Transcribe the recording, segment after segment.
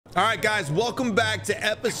All right, guys, welcome back to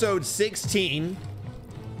episode 16.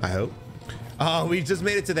 I hope. We just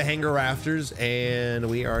made it to the hangar rafters, and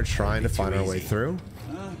we are trying to find our way through.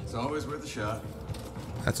 It's always worth a shot.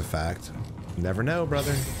 That's a fact. Never know,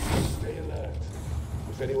 brother. Stay alert.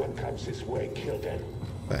 If anyone comes this way, kill them.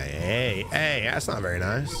 Hey, that's not very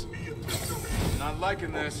nice. Not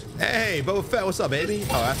liking this. Hey, Boba Fett, what's up, baby?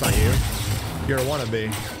 Oh, that's not you. You're a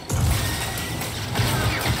wannabe.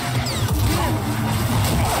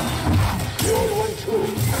 You're one too.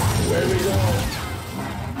 Where we go?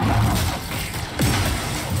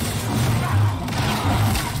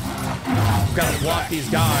 Gotta block these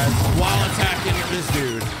guys while attacking this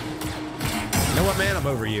dude. You know what, man? I'm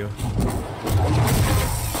over you.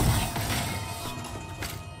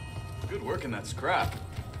 Good work in that scrap.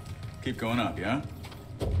 Keep going up, yeah?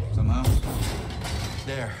 Somehow.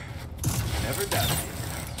 There. Never doubted.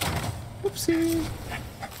 Whoopsie.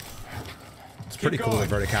 It's pretty cool, the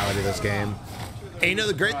verticality of this game. And you know,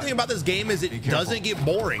 the great thing about this game is it doesn't get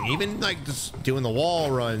boring. Even like just doing the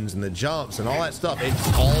wall runs and the jumps and all that stuff,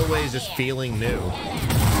 it's always just feeling new.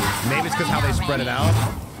 Maybe it's because how they spread it out.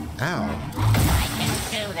 Ow.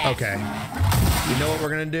 Okay. You know what we're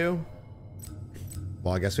gonna do?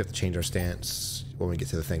 Well, I guess we have to change our stance when we get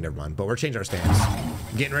to the thing. Never mind. But we're changing our stance.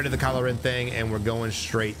 Getting rid of the Kylo Ren thing, and we're going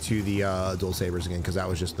straight to the dual sabers again because that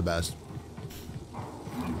was just the best.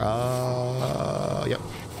 Yep.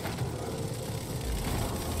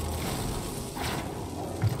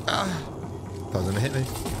 That was gonna hit me.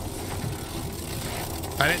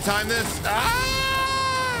 I didn't time this.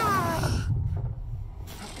 Ah!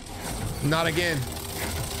 Not again.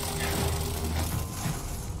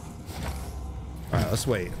 All right, let's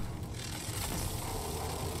wait.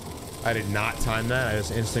 I did not time that. I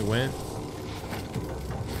just instantly went.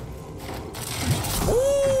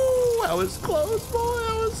 Ooh, that was close, boy.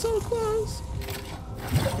 That was so close.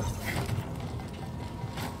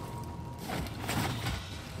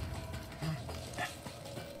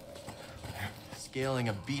 Scaling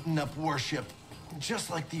a beaten up warship, just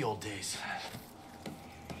like the old days.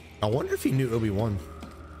 I wonder if he knew Obi-Wan.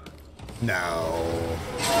 No.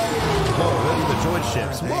 Whoa, those are the droid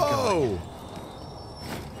ships. Whoa.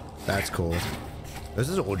 That's cool. This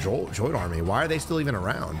is an old droid army. Why are they still even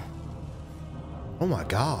around? Oh my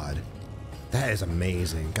God. That is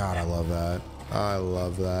amazing. God, I love that. I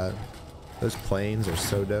love that. Those planes are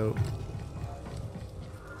so dope.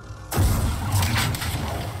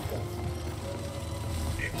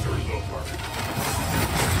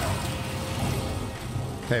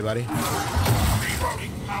 Hey, buddy.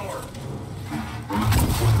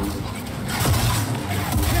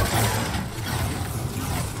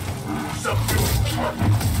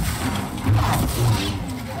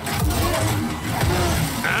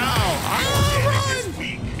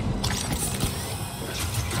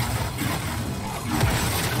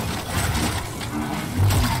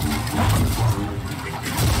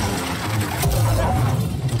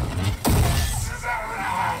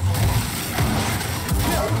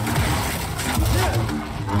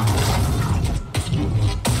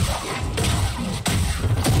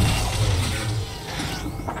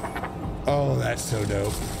 Oh, that's so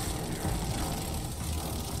dope.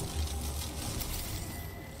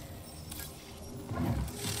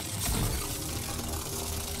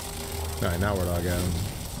 All right, now where do I go? I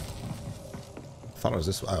thought it was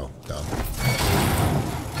this way. Oh, dumb.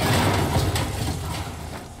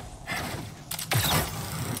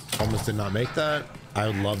 Almost did not make that. I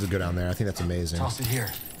would love to go down there. I think that's amazing. Toss it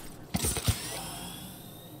here.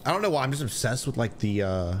 I don't know why. I'm just obsessed with like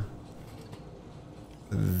the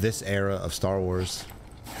this era of Star Wars.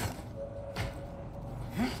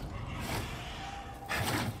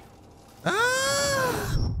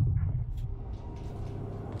 Ah!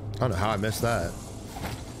 I don't know how I missed that.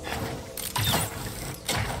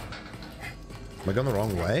 Am I going the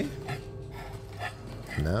wrong way?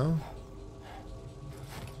 No?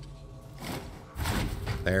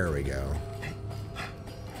 There we go.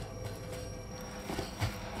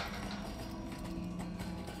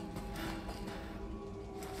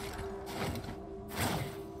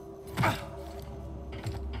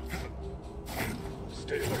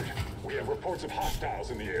 Stay alert. We have reports of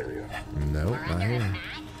hostiles in the area. Nope, not here.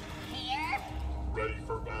 Ready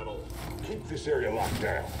for battle. Keep this area locked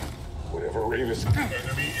down. Whatever Ravis.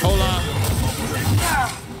 Hola.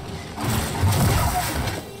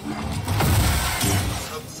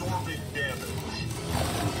 Absorbing damage.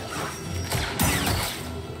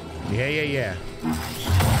 Yeah.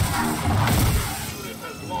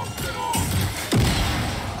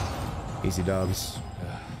 Easy dubs.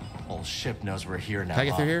 Whole ship knows we're here now. Can I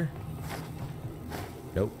get through here?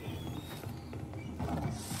 Nope.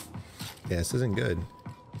 Yeah, this isn't good.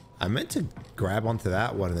 I meant to grab onto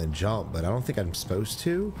that one and then jump, but I don't think I'm supposed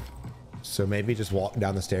to. So maybe just walk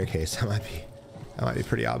down the staircase. That might be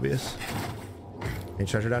pretty obvious. Any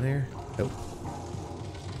treasure down here? Nope.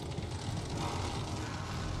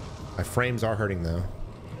 My frames are hurting though.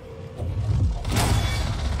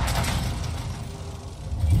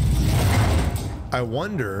 I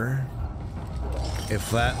wonder if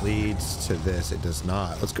that leads to this. It does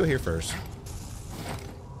not. Let's go here first.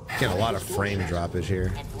 Getting a lot of frame droppage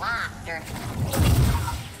here. It's locked, or...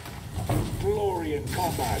 Glory in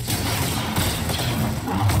combat.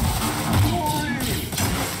 Glory!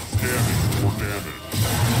 Damage for damage.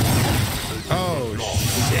 Oh,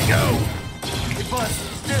 shit, go!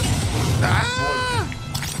 Ah!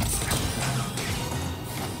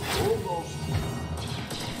 Almost.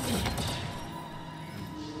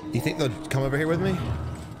 You think they'll come over here with me?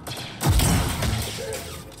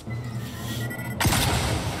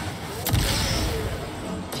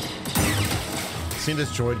 See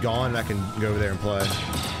this droid gone and I can go over there and play.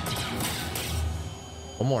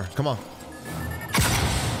 One more, come on.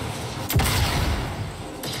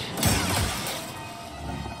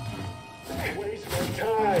 Waste my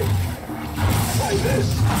time. Try this.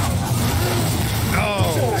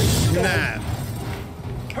 Oh, snap.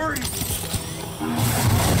 Hurry!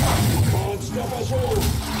 Can't stop us all.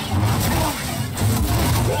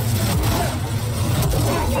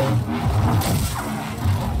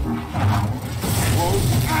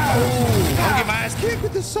 I'll get my ass kicked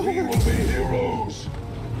with this sword. We will be heroes.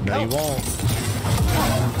 No, you won't.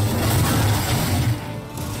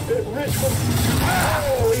 Enrichment.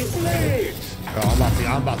 Oh, he bleeds. Oh,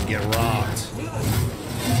 I'm about to get rocked.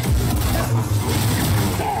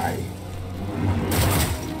 Die.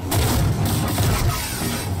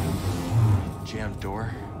 Jammed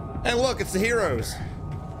door. And look, it's the heroes.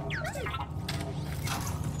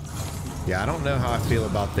 Yeah, I don't know how I feel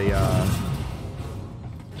about the,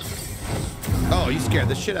 Oh, you scared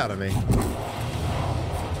the shit out of me.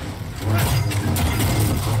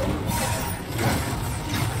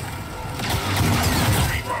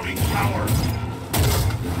 Reloading power.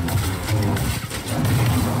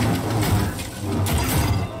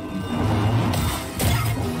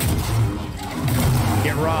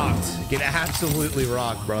 Get rocked. Get absolutely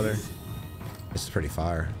rocked, brother. This is pretty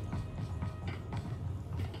fire.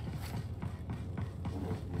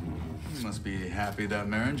 You must be happy that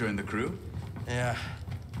Marin joined the crew. Yeah.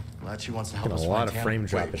 Glad she wants to help Getting us. a lot of find frame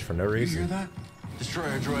Tanner. droppage for no You hear reason. that?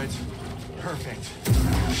 Destroyer droids. Perfect.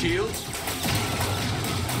 Shields?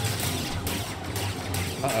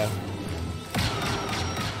 Uh-oh.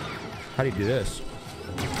 How do you do this?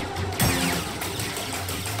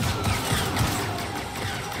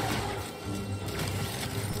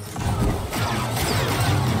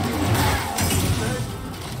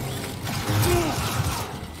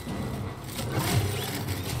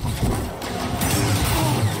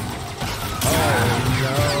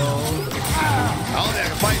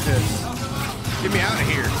 Get me out of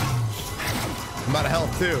here. I'm out of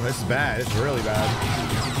health too. This is bad. This is really bad.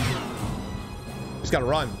 Just gotta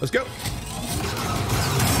run. Let's go.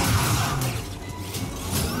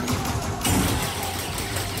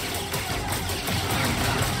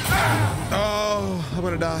 Oh, I'm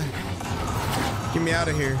gonna die. Get me out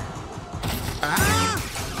of here. Ah!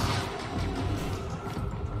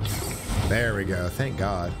 There we go. Thank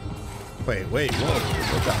God. Wait, whoa.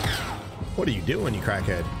 What are you doing, you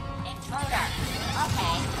crackhead? Intruder.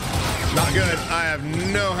 Okay. Not good. I have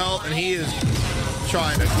no health, and he is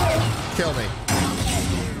trying to kill me.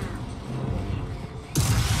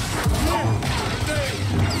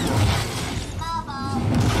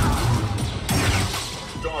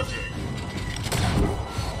 Dodging.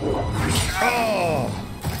 Oh!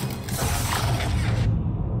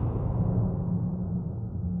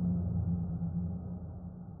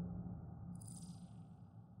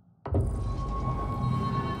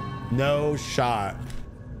 No shot.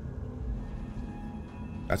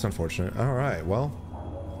 That's unfortunate. All right, well.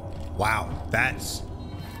 Wow, that's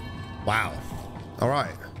wow. All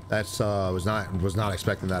right, that's was not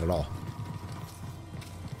expecting that at all.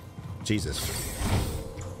 Jesus.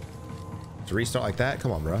 To restart like that?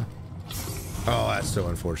 Come on, bro. Oh, that's so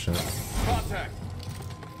unfortunate. Contact.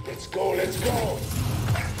 Let's go, let's go.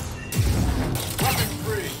 Weapon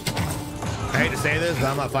free. I hate to say this, but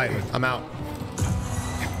I'm not fighting. I'm out.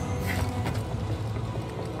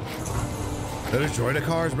 Those droid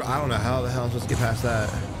cars, bro. I don't know how the hell I'm supposed to get past that.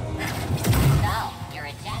 So, you're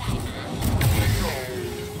a Jedi,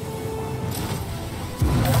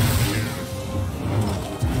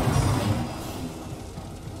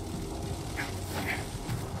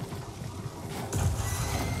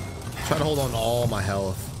 huh? Try to hold on to all my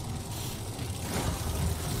health.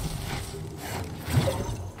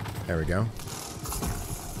 There we go.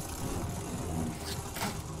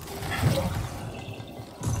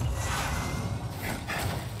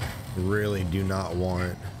 Really do not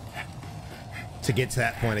want to get to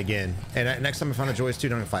that point again. And next time I find a Joyce 2,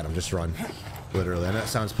 don't even fight them, just run. Literally. I know that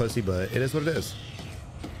sounds pussy, but it is what it is.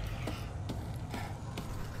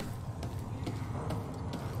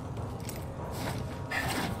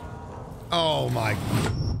 Oh my,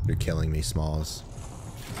 you're killing me, Smalls.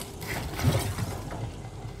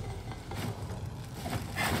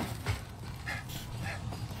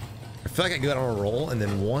 I feel like I go on a roll, and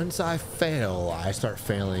then once I fail, I start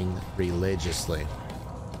failing religiously.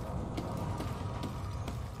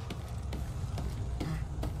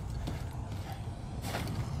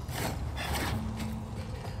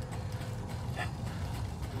 Can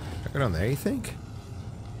I go down there, you think?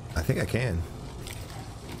 I think I can.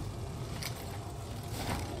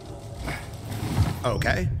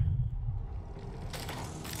 Okay.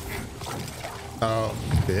 Oh,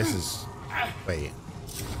 this is... Wait.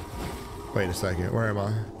 Wait a second. Where am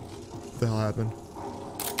I? What the hell happened?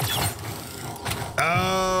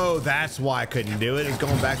 Oh, that's why I couldn't do it. It's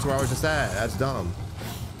going back to where I was just at. That's dumb.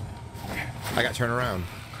 I got turned around.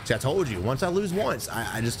 See, I told you. Once I lose once,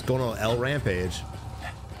 I just go on an L rampage.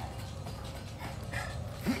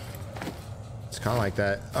 It's kind of like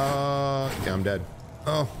that. Yeah, I'm dead.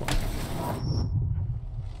 Oh.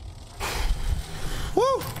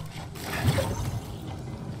 Woo!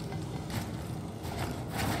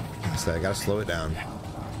 So I gotta slow it down.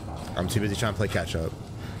 I'm too busy trying to play catch up.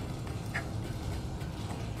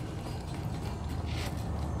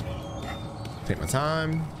 Take my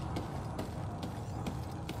time.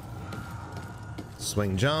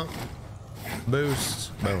 Swing jump.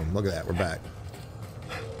 Boost. Boom. Look at that. We're back.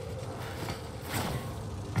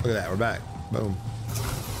 Look at that. We're back. Boom.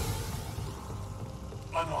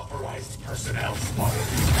 Unauthorized personnel spotted.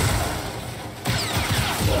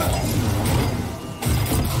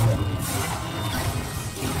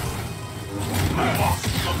 I lost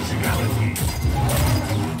functionality.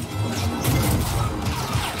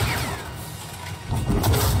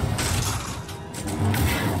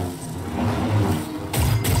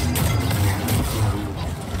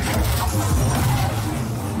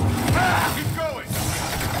 Keep going.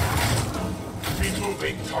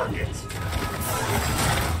 Removing target.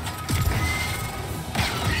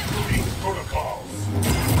 Rebooting protocols.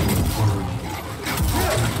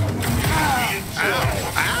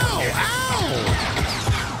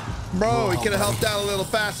 Bro, he could have helped out a little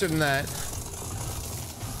faster than that.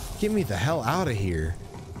 Get me the hell out of here.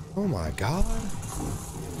 Oh my god.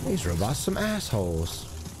 These robots some assholes.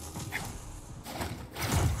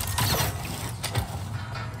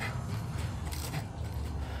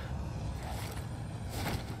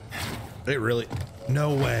 It really...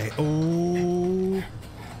 No way. Oh.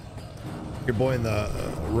 Your boy in the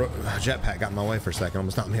jetpack got in my way for a second.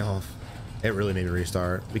 Almost knocked me off. It really made me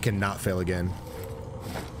restart. We cannot fail again.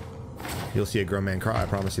 You'll see a grown man cry, I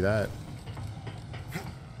promise you that.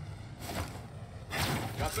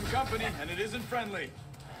 Got some company, and it isn't friendly.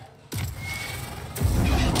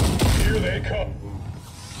 Here they come.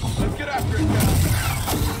 Let's get after it, guys.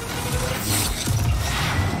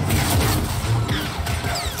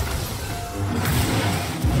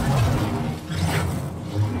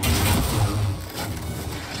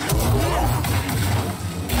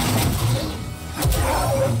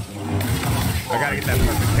 I gotta get that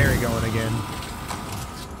perfect parry going again.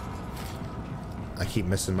 I keep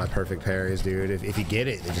missing my perfect parries, dude. If you get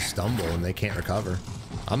it, they just stumble and they can't recover.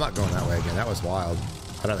 I'm not going that way again. That was wild.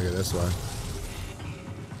 I'd rather go this way.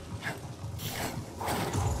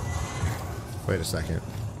 Wait a second.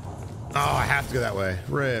 Oh, I have to go that way.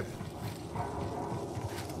 Rip.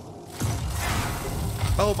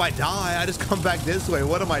 Oh, if I die, I just come back this way.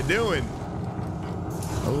 What am I doing?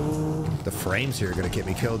 Oh, the frames here are gonna get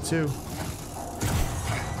me killed too.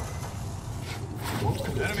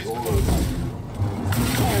 Enemies close.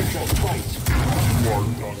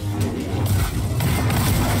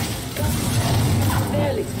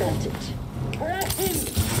 Barely spent it. Harass him.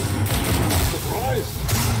 Surprise!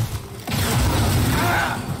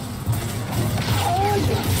 Oh,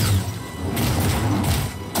 yeah.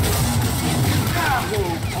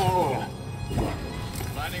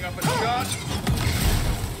 Lining up a shot.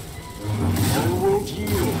 I won't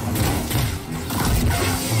yield.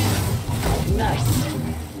 Nice.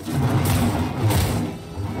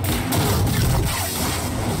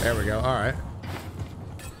 There we go. All right.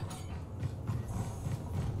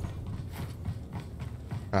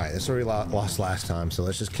 All right, this is where we lost last time, so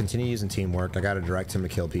let's just continue using teamwork. I got to direct him to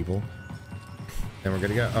kill people. And we're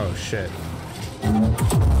gonna go. Oh shit.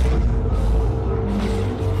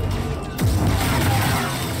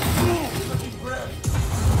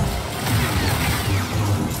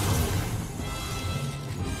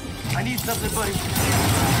 I need something,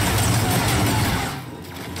 buddy.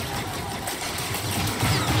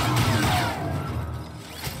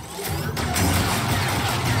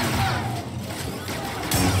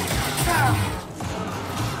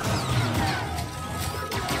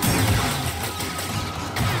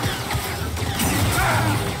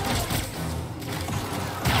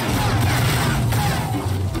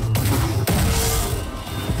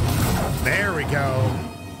 There we go.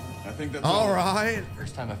 I think that's All right.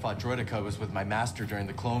 First time I fought Droideka was with my master during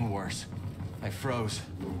the Clone Wars. I froze.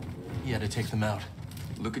 He had to take them out.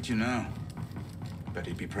 Look at you now. Bet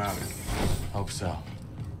he'd be proud. Hope so.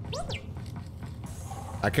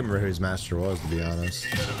 I can't remember who his master was, to be honest.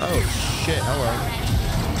 Oh shit!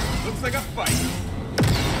 Hello. Looks like a fight.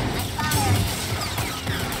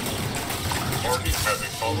 Target having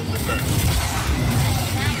fallen defense.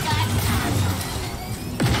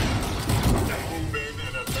 Move in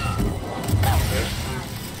and attack.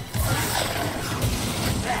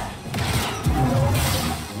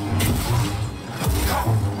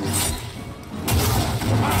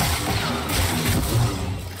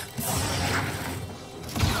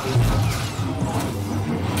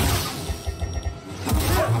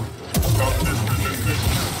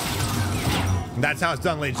 That's how it's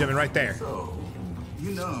done, ladies and gentlemen, right there. So,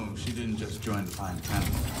 you know she didn't just join the Fine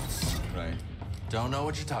Families, right? Don't know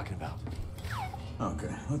what you're talking about.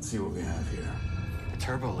 Okay, let's see what we have here. A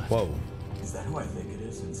turbo lift. Whoa. Is that who I think it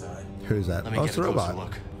is inside? Who's that? Let me Oh, get it's a a closer robot.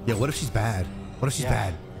 look. Yeah, what if she's bad? What if she's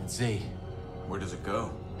bad? Z. Where does it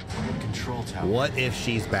go? Control tower. What if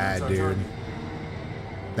she's bad, dude?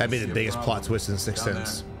 That'd be the biggest plot twist in Sixth Down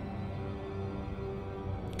Sense.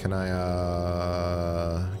 Can I,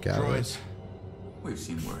 gather Droids. this? We've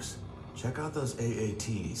seen worse. Check out those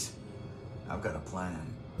AATs. I've got a plan.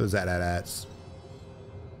 Who's that at?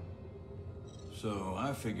 So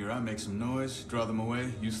I figure I make some noise, draw them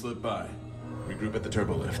away, you slip by. Regroup at the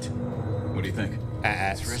turbo lift. What do you think?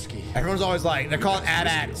 Ats. It's risky. Everyone's always like, they're called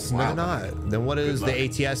AT-ATs. No, they're Wow. not. Then what is Good the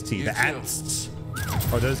luck. ATST? You The too. ATs?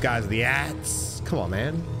 Or those guys, the ATs? Come on,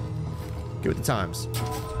 man. Get with the times.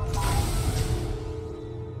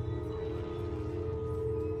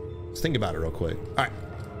 Let's think about it real quick. All right.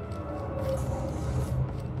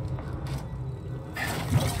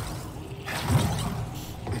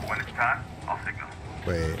 When it's time, I'll signal.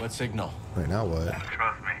 Wait. What signal? Wait, now what?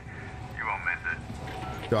 Trust me, you won't miss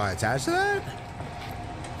it. Do I attach to that?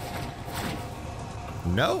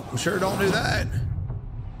 No, sure don't do that.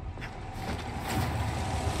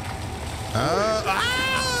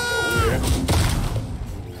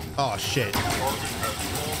 Oh shit.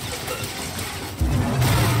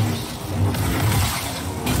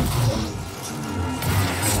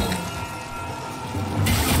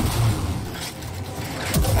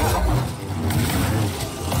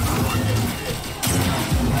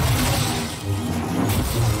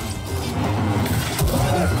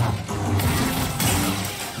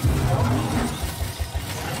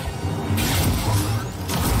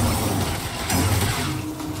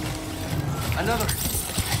 Another.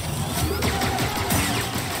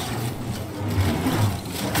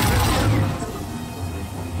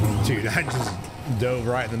 Dude, I just dove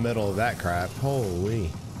right in the middle of that crap. Holy.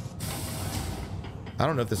 I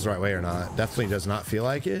don't know if this is the right way or not. Definitely does not feel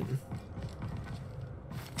like it.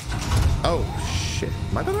 Oh, shit.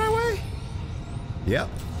 Am I going the right way? Yep.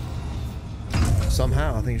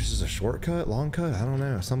 Somehow, I think it's just a shortcut, long cut. I don't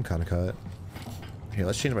know. Some kind of cut. Here,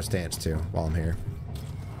 let's change my stance too while I'm here.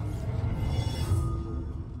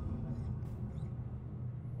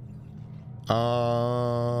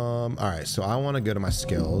 All right, so I want to go to my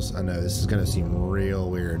skills. I know this is gonna seem real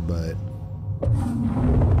weird, but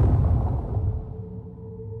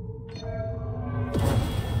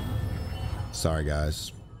sorry,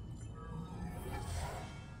 guys.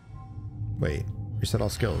 Wait, reset all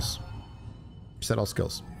skills. Reset all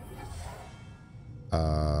skills.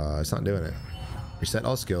 It's not doing it. Reset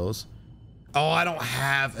all skills. Oh, I don't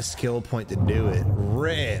have a skill point to do it.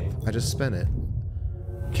 Rip. I just spent it.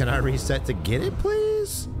 Can I reset to get it,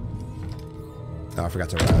 please? Oh, I forgot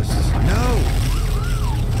to rest. No.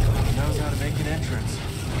 He knows how to make an entrance.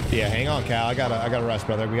 Yeah, hang on, Cal. I gotta rest,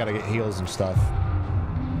 brother. We gotta get heals and stuff.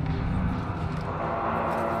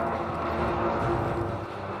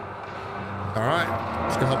 All right,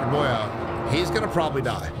 let's go help your boy out. He's gonna probably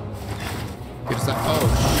die. He just like,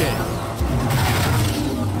 oh shit.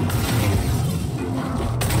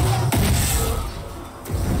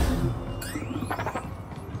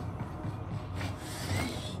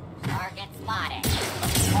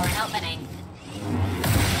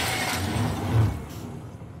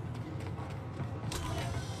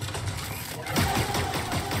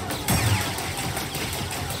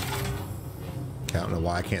 Okay, I don't know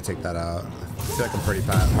why I can't take that out. I feel like I'm pretty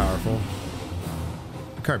powerful.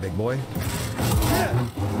 Come here, big boy.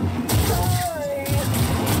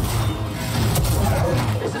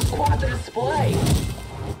 This is quite the display.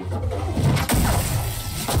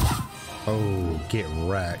 Oh, get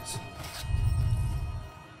wrecked.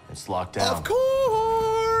 It's locked down. Of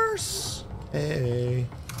course. Hey.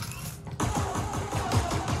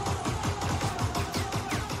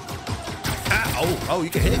 Ah, oh, you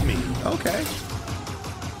can hit me. Okay.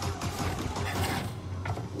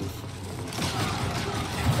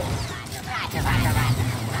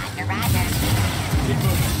 Roger.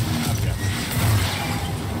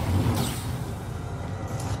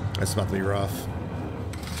 That's about to be rough.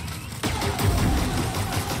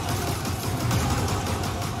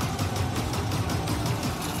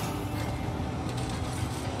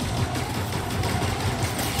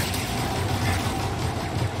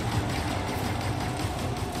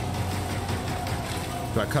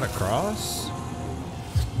 Do I cut across?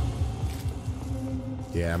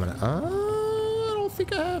 Yeah, I'm gonna. I don't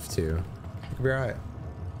think I have to. It could be alright.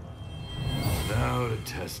 Now to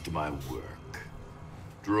test my work.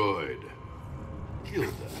 Droid. Kill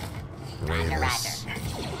them. Rayless.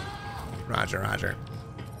 Roger.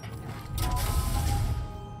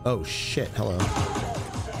 Oh shit! Hello.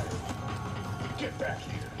 Get back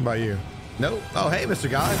here. How about you? Nope. Oh hey, Mr.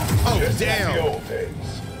 God. Oh Just like the damn. old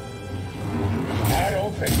days. I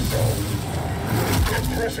don't think so.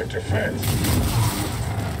 Impressive defense.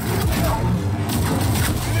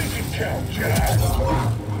 Make it count,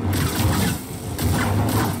 Jedi.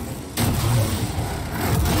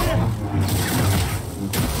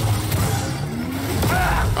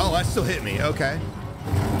 Oh, that still hit me. Okay.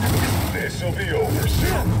 This'll be over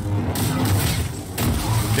soon.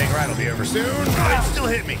 Dang right, it'll be over soon. Oh, it still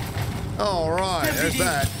hit me. All right, there's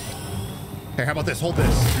that. Here, how about this? Hold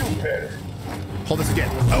this. Do better. Hold this again.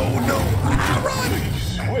 Oh no! Ah, run!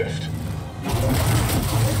 Swift.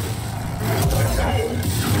 That's good.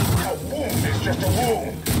 A wound is just a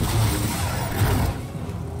wound.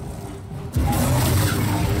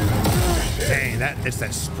 Dang, it's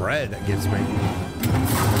that spread that gets me.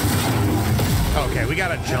 Okay, we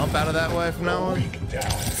gotta jump out of that way from now on. Weak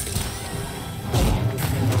down.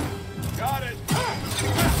 Got it.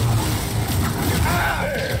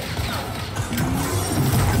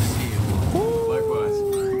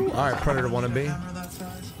 Likewise. All right, Predator wannabe. Camera that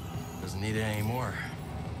size? Doesn't need it anymore.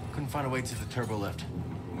 Couldn't find a way to the turbo lift.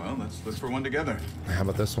 Well, let's look for one together. How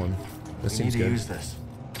about this one? This We need seems to good. use this.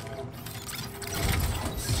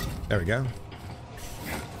 There we go.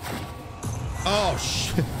 Oh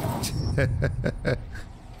shit!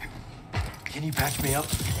 Can you patch me up?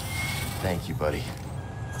 Thank you, buddy.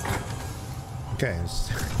 Okay, I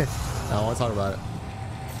don't want to talk about it.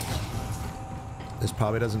 This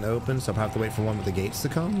probably doesn't open, so I'll have to wait for one with the gates to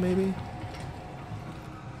come, maybe?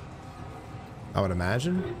 I would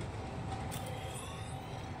imagine.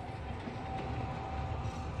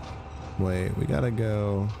 Wait, we gotta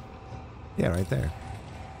go... Yeah, right there.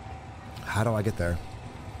 How do I get there?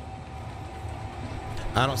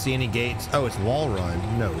 I don't see any gates. Oh, it's wall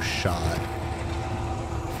run. No shot.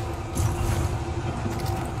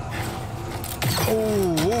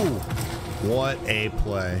 Oh, what a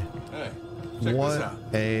play. Hey, check What this out.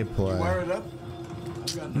 a play. Wire it up?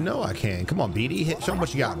 No, I can't. Come on, BD. Show 'em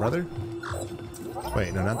what you got, brother.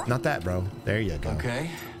 Wait, no, not that, bro. There you go. Okay.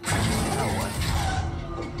 Now what?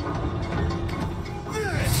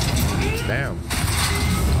 Damn.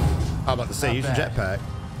 I'm about to say, Not use your bad. jetpack.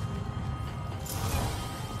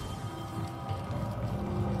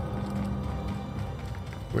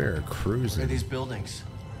 We're What are cruising. these buildings?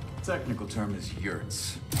 Technical term is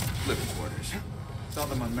yurts. Living quarters. Saw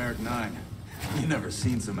them on Merrick 9. You never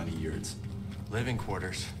seen so many yurts. Living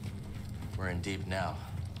quarters. We're in deep now.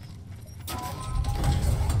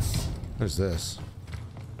 What's this?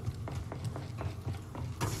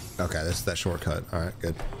 Okay, this is that shortcut. All right,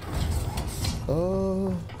 good.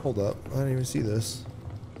 Oh, hold up. I didn't even see this.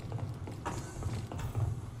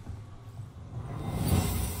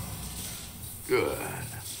 Good.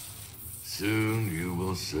 Soon you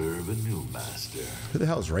will serve a new master. Who the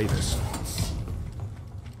hell is Ravis?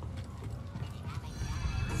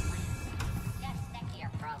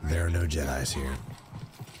 There are no Jedis here.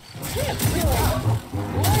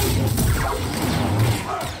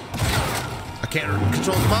 I can't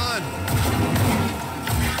control the mod.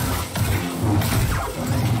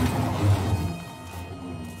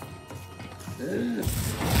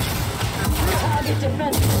 Target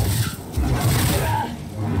defense.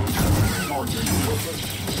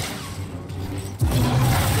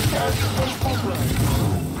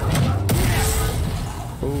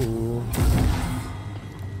 Ooh.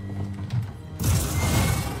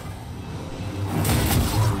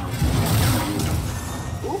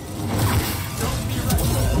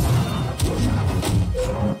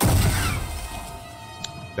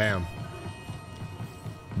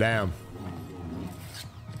 Damn.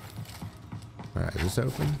 All right, is this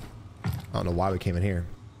open? I don't know why we came in here.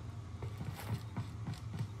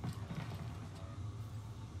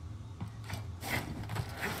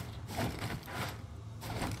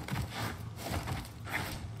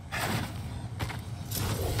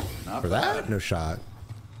 Not For bad. that, no shot.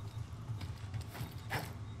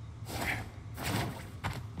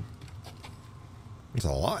 There's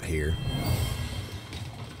a lot here.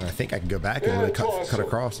 I think I can go back and really cut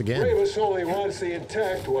across again. Ramus only wants the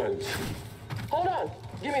intact ones. Hold on.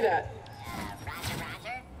 Give me that.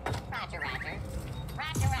 Roger.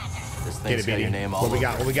 This Get thing's it, got your BD. name all What we over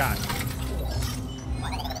got? What we got?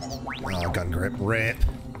 Oh, gun grip. Rip.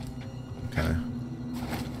 Okay.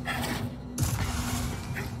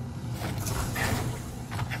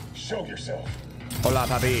 Show yourself. Hola,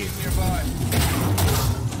 papi. Nearby.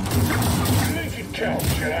 Make it count,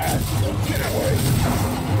 Jedi. Get away.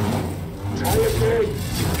 Try it, Ray.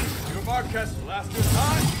 Your mark, Kestis. Last your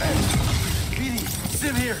time. BD,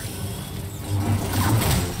 Sim here.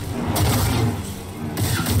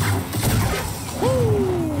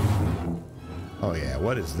 Oh yeah,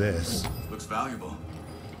 what is this? Looks valuable.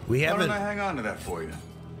 We Why haven't. don't I hang on to that for you?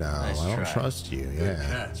 No, Nice I don't try. trust you. Good Yeah,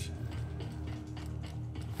 catch.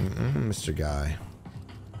 Mr. Guy.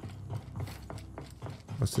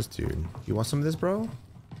 What's this, dude? You want some of this, bro?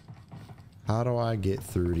 How do I get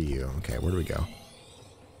through to you? Okay, where do we go?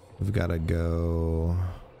 We've got to go.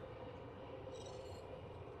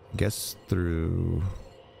 I guess through.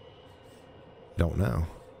 Don't know.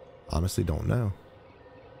 Honestly, don't know.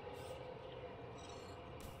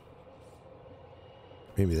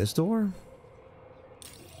 Maybe this door?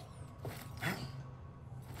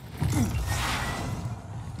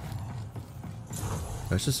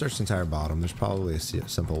 Let's just search the entire bottom. There's probably a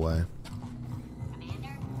simple way.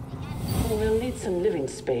 We'll need some living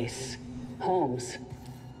space. Homes.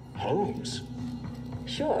 Holmes.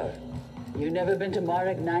 Sure. You never been to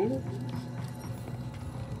Marek 9?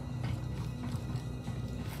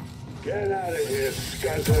 Get out of here,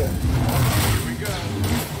 scuzzer. Here we go.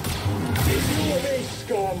 You and me,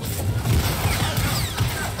 scum.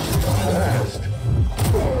 Fast.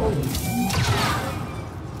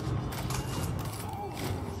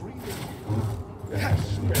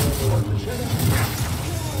 Yes,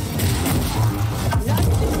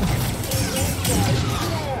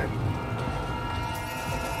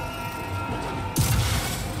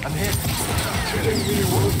 I'm hit. You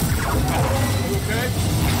okay?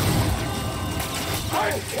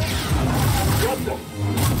 Drop them.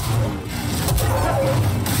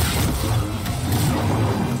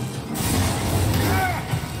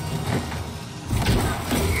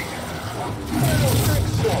 I don't think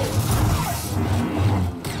so.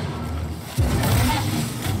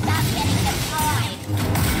 Stop getting destroyed.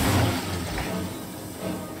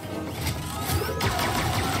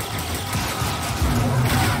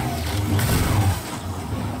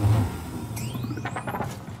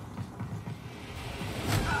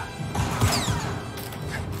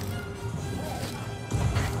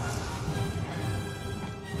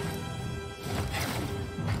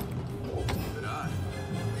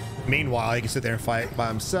 Meanwhile, he can sit there and fight by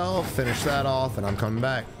himself, finish that off, and I'm coming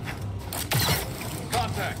back.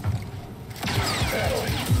 Contact.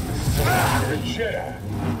 You're a Jedi.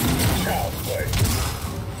 Child play.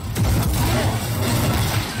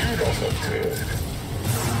 You don't look good.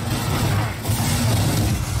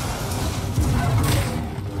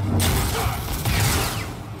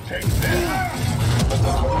 Take this.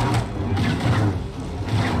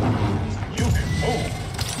 You can move.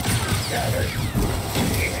 Got it.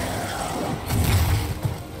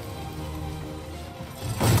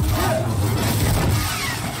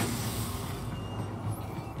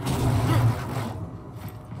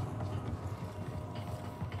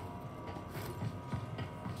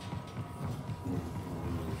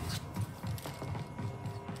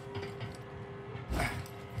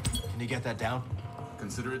 Can you get that down?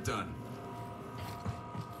 Consider it done.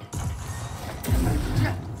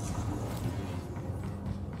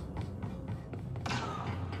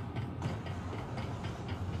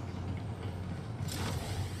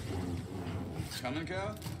 Coming,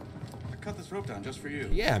 Cal? I cut this rope down just for you.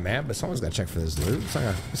 Yeah, man, but someone's got to check for this loot.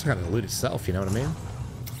 It's not gonna loot itself, you know what I mean?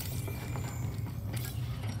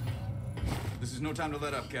 This is no time to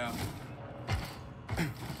let up, Cal.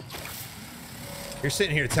 You're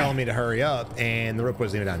sitting here telling me to hurry up, and the rope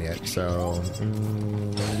wasn't even down yet. So,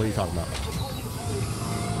 what are you talking about?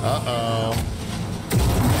 Uh-oh.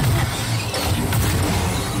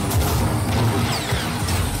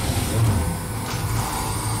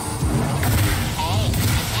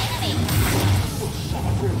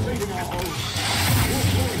 We're taking our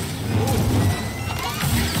home.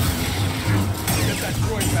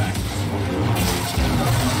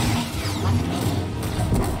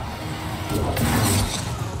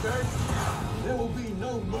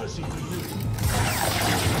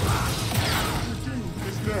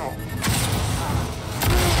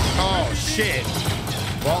 shit.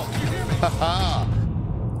 Well,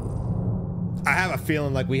 I have a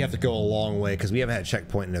feeling like we have to go a long way because we haven't had a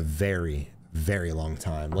checkpoint in a very, very long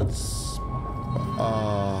time. Let's...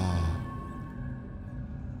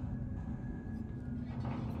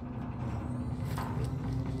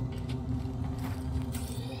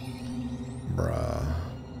 Bruh.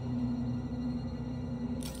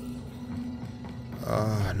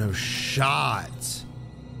 No shot.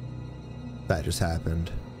 That just happened.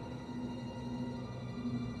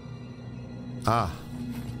 Ah.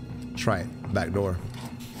 That's right. Back door.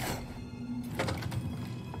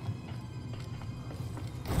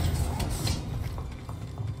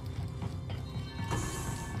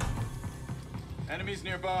 Enemies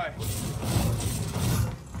nearby.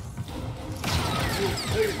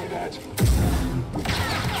 Pay for that.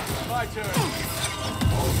 My turn.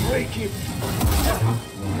 I'll break it.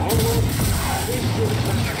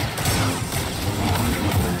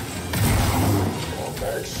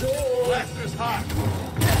 Back sword. Blaster's hot.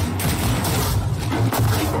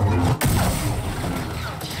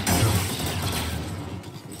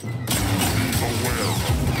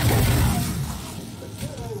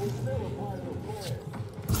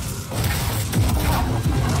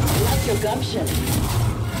 Like your gumption.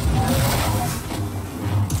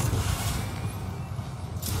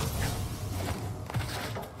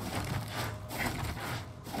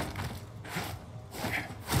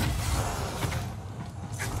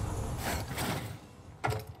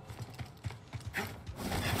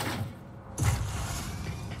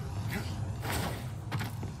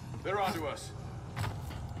 They're onto us.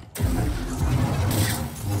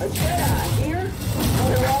 A Jedi here?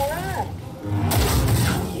 We're all right.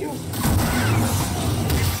 You.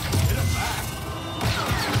 Hit 'em back.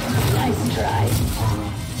 Nice try.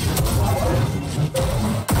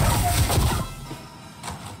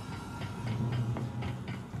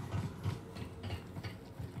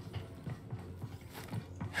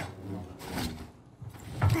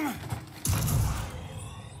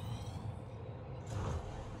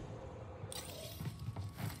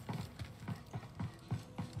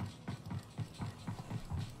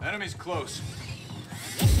 Enemies close.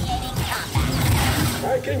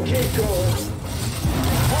 I can keep going.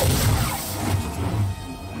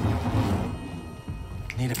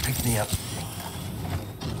 Need to pick me up.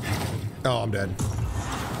 Oh, I'm dead.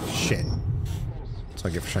 Shit. So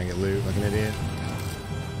I get for trying to get loot like an idiot.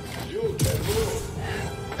 You can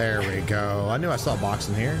move. There we go. I knew I saw a box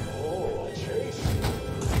in here. Oh, chase.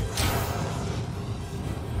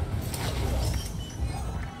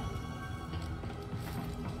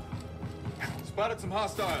 Spotted some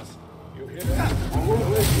hostiles. You hear that? I won't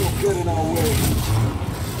let you get in our way.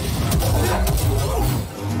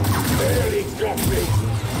 Barely got me.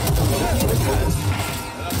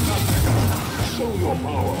 Show your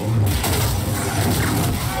power.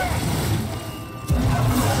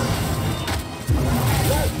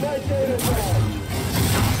 That's my data tag.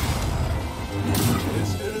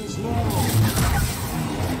 This ends now.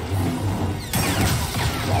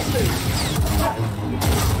 Trust me.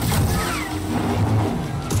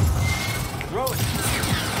 Throw it.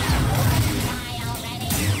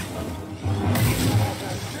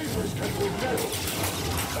 Sabers can move metal.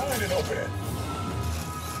 Find and open it.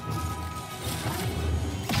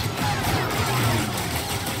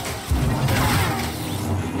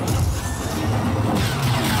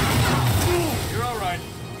 You're all right.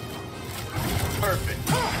 Perfect.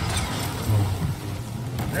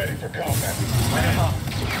 Ready for combat.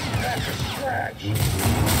 That's a scratch.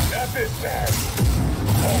 Not this time.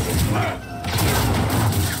 Hold it.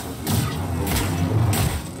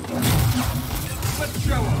 Let's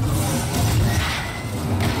show 'em.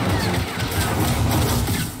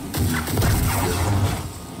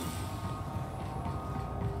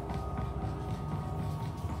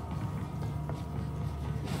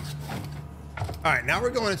 All right, now we're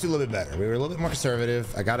going into a little bit better. We were a little bit more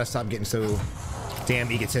conservative. I gotta stop getting so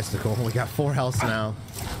damn egotistical. We got 4 health now.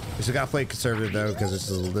 We still gotta play conservative though, because this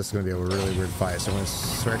is gonna be a really weird fight. So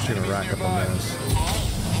we're actually gonna rack up on those.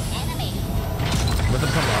 Let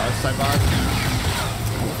them come to us, Cybot.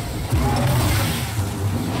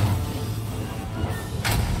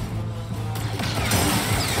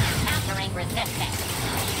 Countering resistance.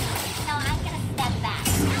 No, I'm gonna step back.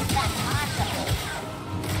 How's that possible?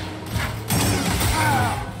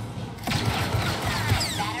 I'm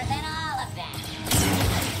better than all of them.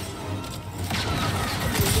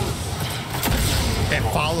 It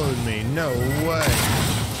followed me. No way.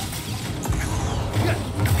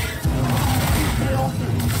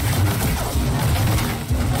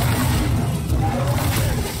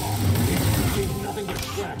 Nothing but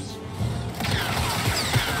scraps.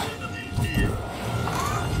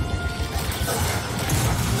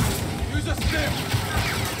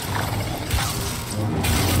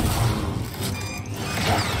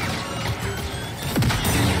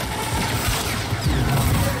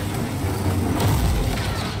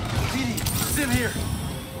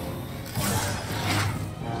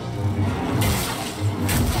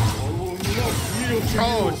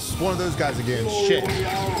 one of those guys again. Shit.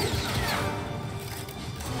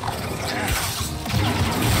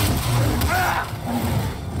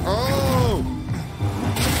 Oh!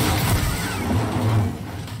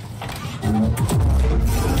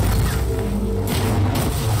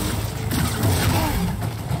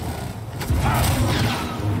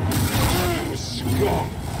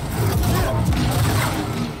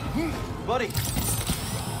 Buddy. He's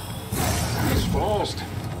fast.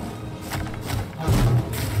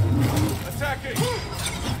 Attacking!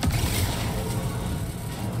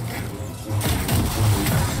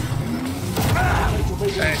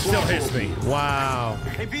 It still hits me. Wow.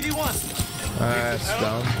 Hey, BD1. That's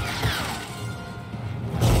dumb.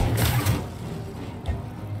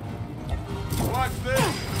 Watch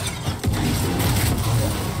this!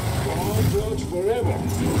 Can't dodge forever.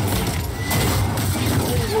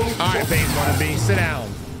 All right, Bane wannabe, sit down.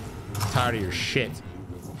 Tired of your shit.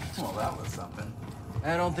 Well, that was something.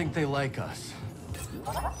 I don't think they like us.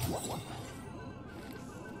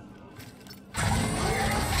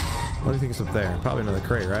 What do you think is up there? Probably another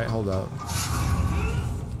crate, right? Hold up.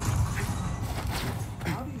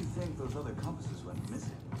 How do you think those other compasses went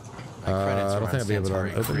missing? I don't think I'll be able to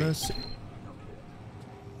Centauri open Creek. this.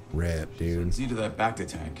 Rip, dude. Due to that back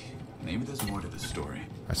attack, maybe there's more to the story.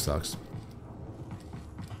 That sucks.